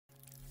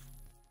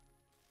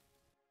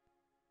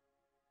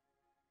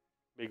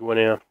Big win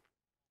here.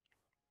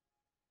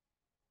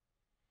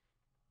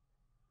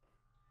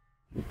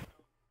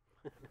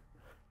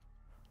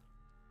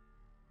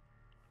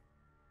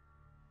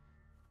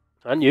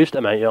 I hadn't used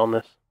it, mate, on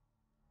this.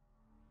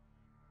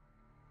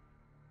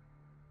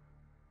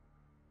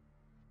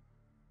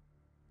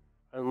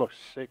 It looks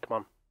sick,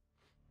 man.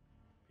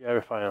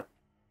 Purifier.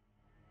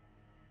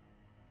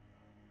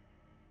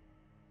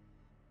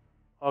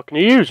 Oh, can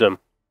you use them?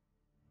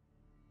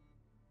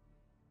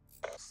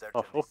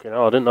 Oh, fucking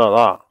hell, I didn't know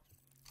that.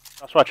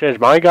 That's why I changed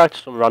my guy to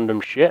some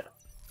random shit.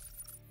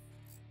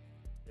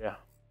 Yeah,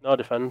 no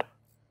defend.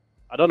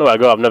 I don't know where I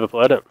go, I've never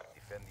played it.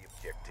 Defend the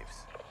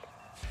objectives.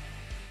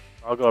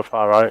 I'll go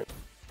far right.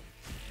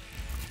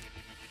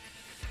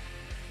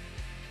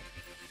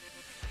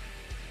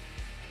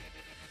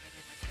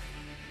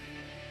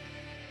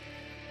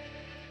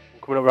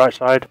 I'm coming up right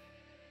side.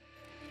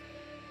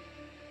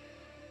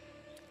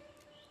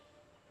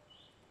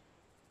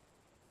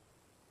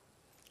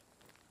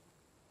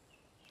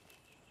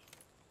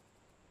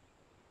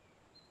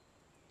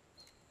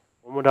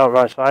 One more down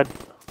right side.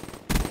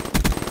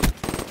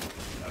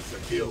 That's a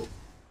kill.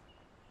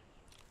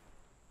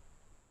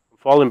 I'm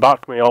falling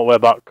back, me, all the way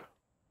back.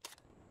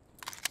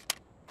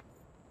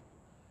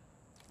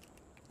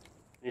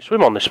 Can you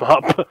swim on this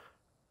map?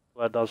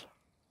 Where it does.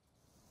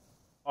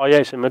 Oh yeah,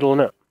 it's in the middle,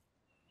 isn't it?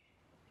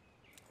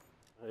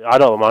 I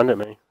don't mind it,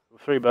 me.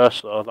 3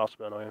 bursts though, that's a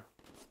bit annoying.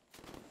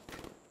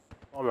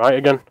 Bottom right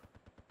again.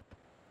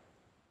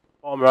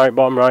 Bottom right,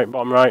 bottom right,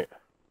 bottom right.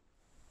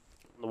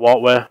 On the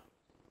walkway.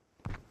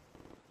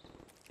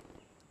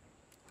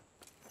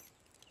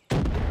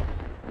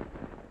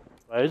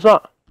 Where is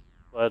that?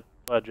 Where,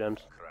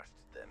 James? Crushed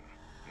them.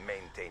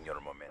 Maintain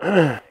your momentum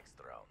next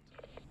round.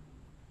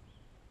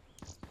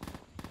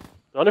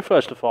 It's only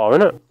first to 4,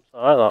 isn't it?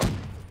 I like that.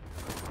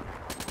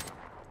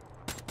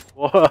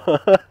 Whoa.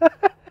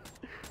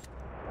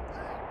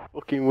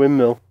 Fucking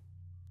windmill.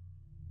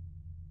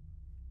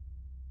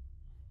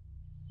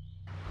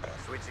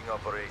 Switching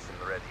operation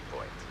ready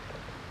point.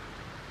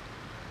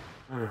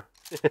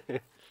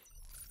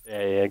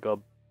 Yeah,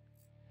 go.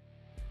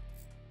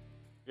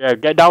 Yeah,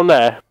 get down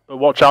there, but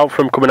watch out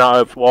from coming out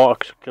of water,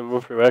 'cause you can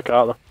run through here,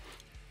 can't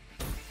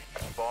they?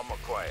 Bomb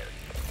acquired.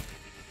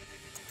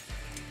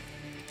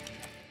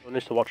 One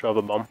needs to watch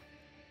over bomb.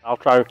 I'll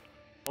try.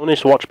 One needs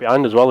to watch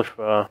behind as well if.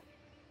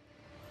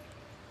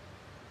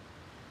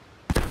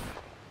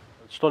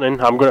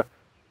 Stunning. I'm gonna.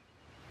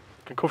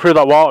 They can come through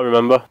that water.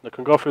 Remember, they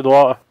can go through the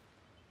water.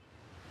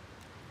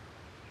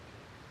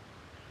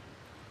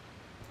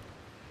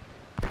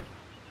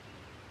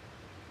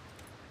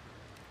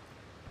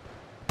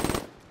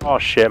 Oh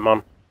shit,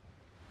 man.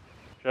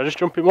 Should I just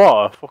jump in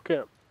water? Fuck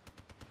it.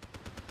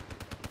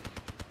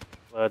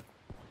 Right,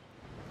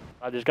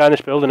 there's a guy in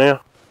this building here.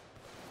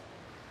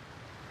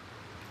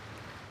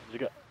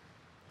 There's a guy.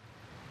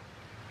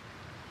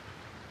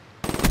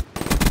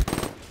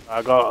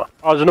 I got.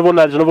 Oh, there's another one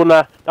there. There's another one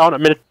there. Down at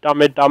mid. Down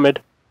mid. Down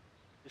mid.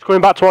 He's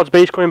coming back towards B.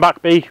 He's coming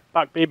back B.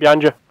 Back B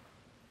behind you.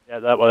 Yeah,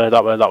 that way.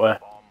 That way. That way.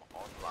 Bomb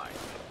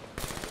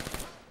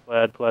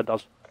online. Played.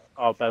 Does.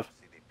 Oh, Bev.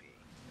 CDP.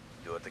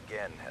 Do it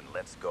again and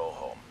let's go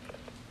home.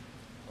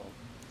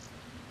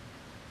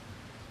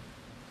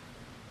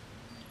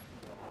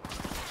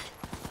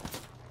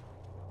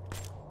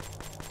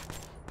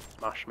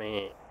 Smash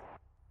me.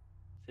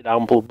 Sit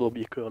down, blub,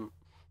 you cunt.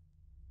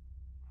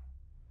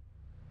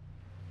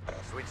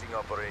 Switching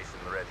operation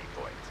ready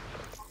point.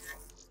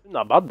 Isn't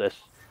that bad, this?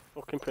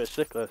 Fucking pretty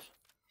sick, this.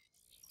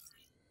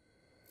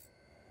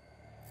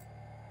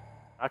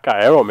 I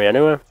can't hear on me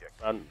anyway.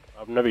 And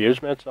I've never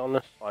used mates on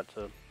this. I like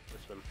to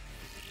listen.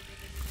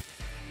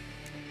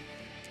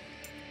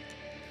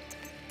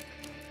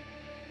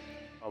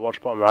 I'll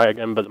watch bottom right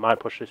again, but they might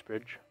push this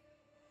bridge.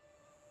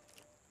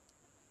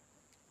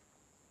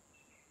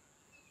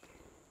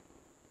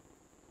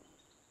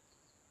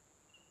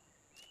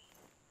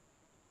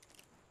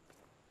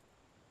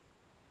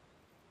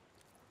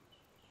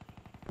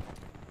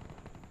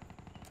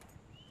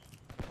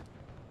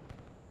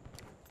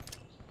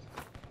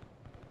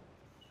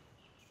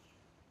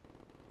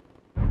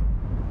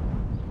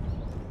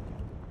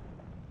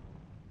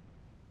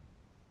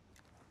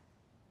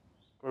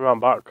 Going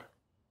around back.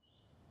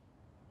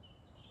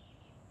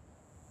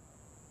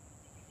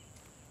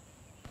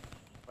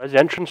 Where's the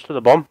entrance to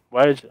the bomb?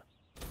 Where is it?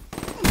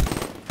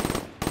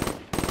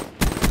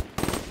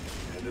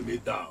 Enemy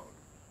down.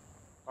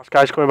 That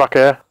guy's coming back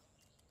here.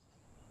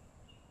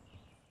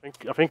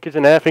 I think he's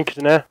in here. I think he's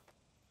in here.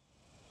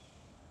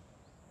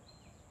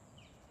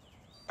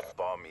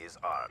 Bomb is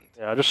armed.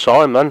 Yeah, I just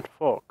saw him then.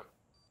 Fuck.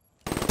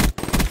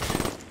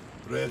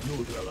 Red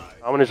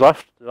neutralized. How many's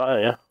left? Is that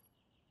it? Yeah.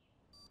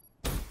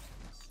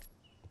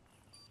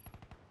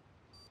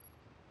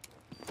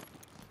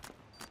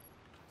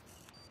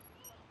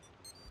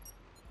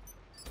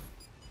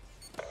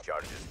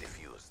 Charges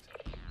diffused.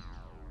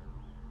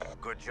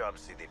 Good job,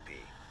 CDP.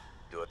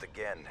 Do it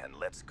again and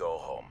let's go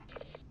home.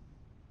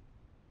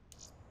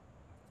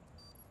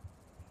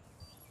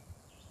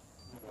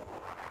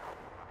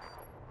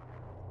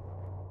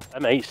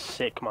 M8's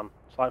sick, man.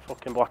 It's like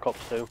fucking Black Ops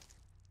 2.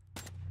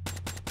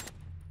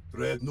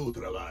 Threat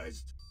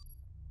neutralized.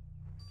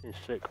 It's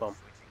sick, man.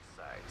 Switching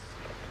sides.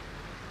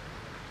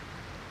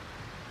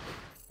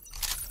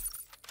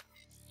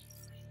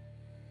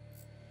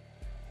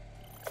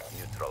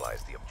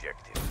 Neutralize the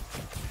objective.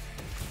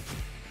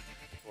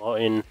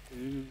 What in?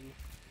 We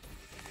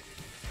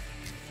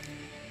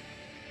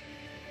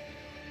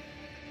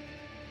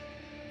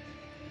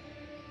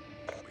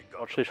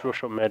got Watch the this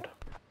rush up mid.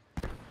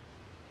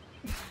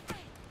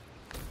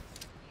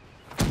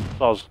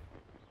 Soz.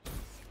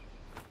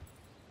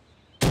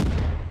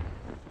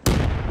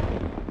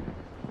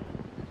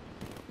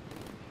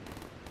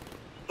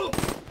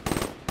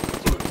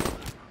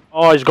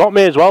 Oh, he's got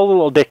me as well, the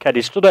little dickhead.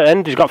 He stood at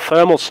end. He's got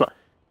thermal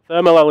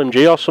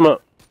LMG or something.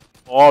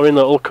 Boring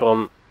little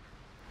cunt.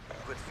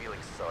 Quit feeling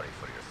sorry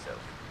for yourself.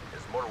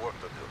 There's more work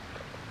to do.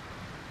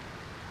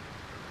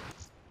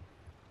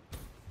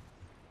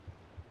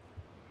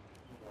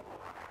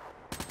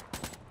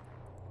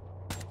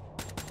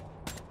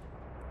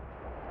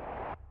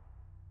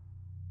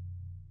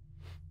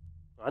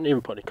 I didn't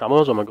even put any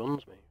camos on my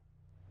guns, mate.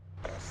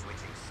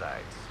 Switching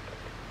sides.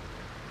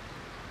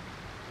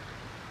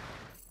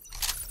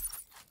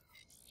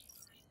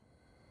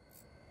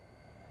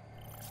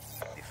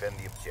 Defend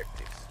the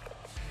objectives.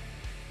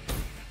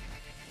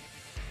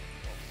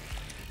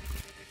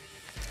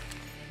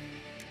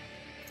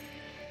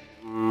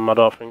 I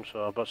don't think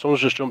so, but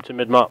someone's just jumped in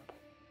mid-map.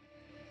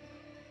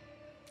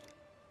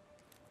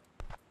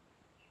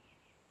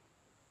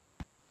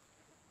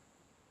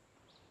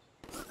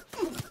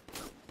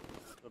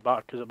 The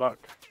back, is it back?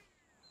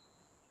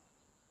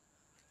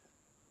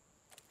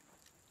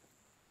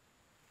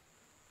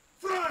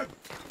 Frag!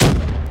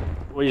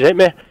 Well, he's hit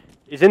me.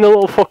 He's in the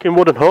little fucking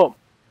wooden hut.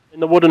 In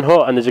the wooden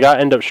hut, and there's a guy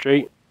at end up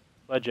street.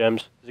 Where,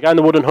 James? There's a guy in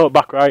the wooden hut,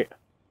 back right.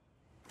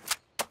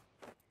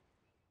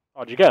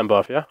 Oh, did you get them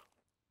both, yeah?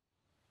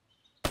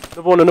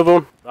 Another one, another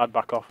one. I'd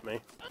back off me.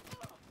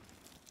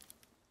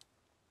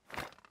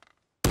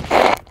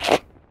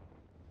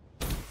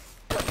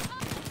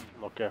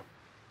 Okay.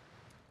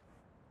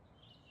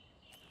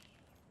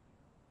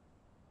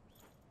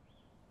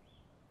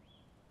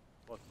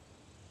 What?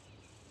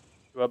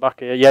 We're back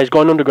here. Yeah, he's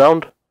going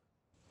underground.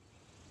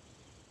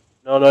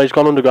 No, he's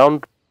gone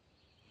underground.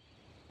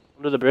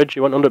 Under the bridge. He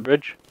went under the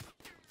bridge.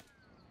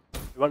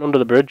 He went under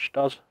the bridge,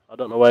 Daz. I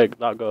don't know where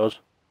that goes.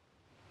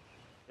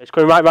 It's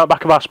coming right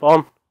back of our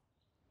spawn.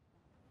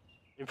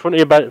 In front of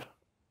your bed.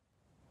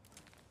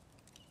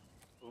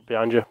 Oh,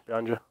 behind you,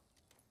 behind you.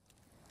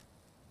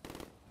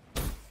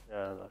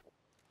 Yeah.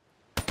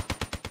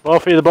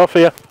 Both of you, both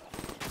of you.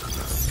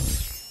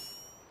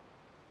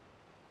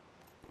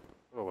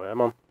 Oh, where,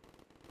 man?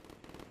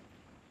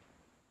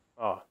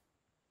 Oh.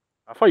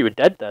 I thought you were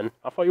dead then.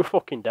 I thought you were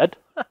fucking dead.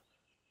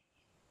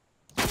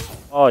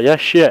 Oh, yeah,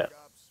 shit.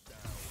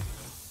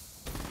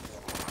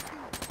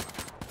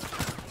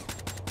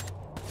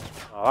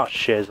 Oh, that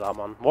shit is that,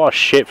 man. What a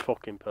shit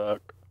fucking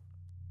perk.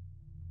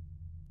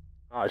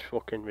 That is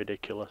fucking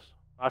ridiculous.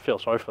 I feel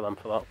sorry for them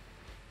for that.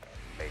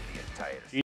 Made the entire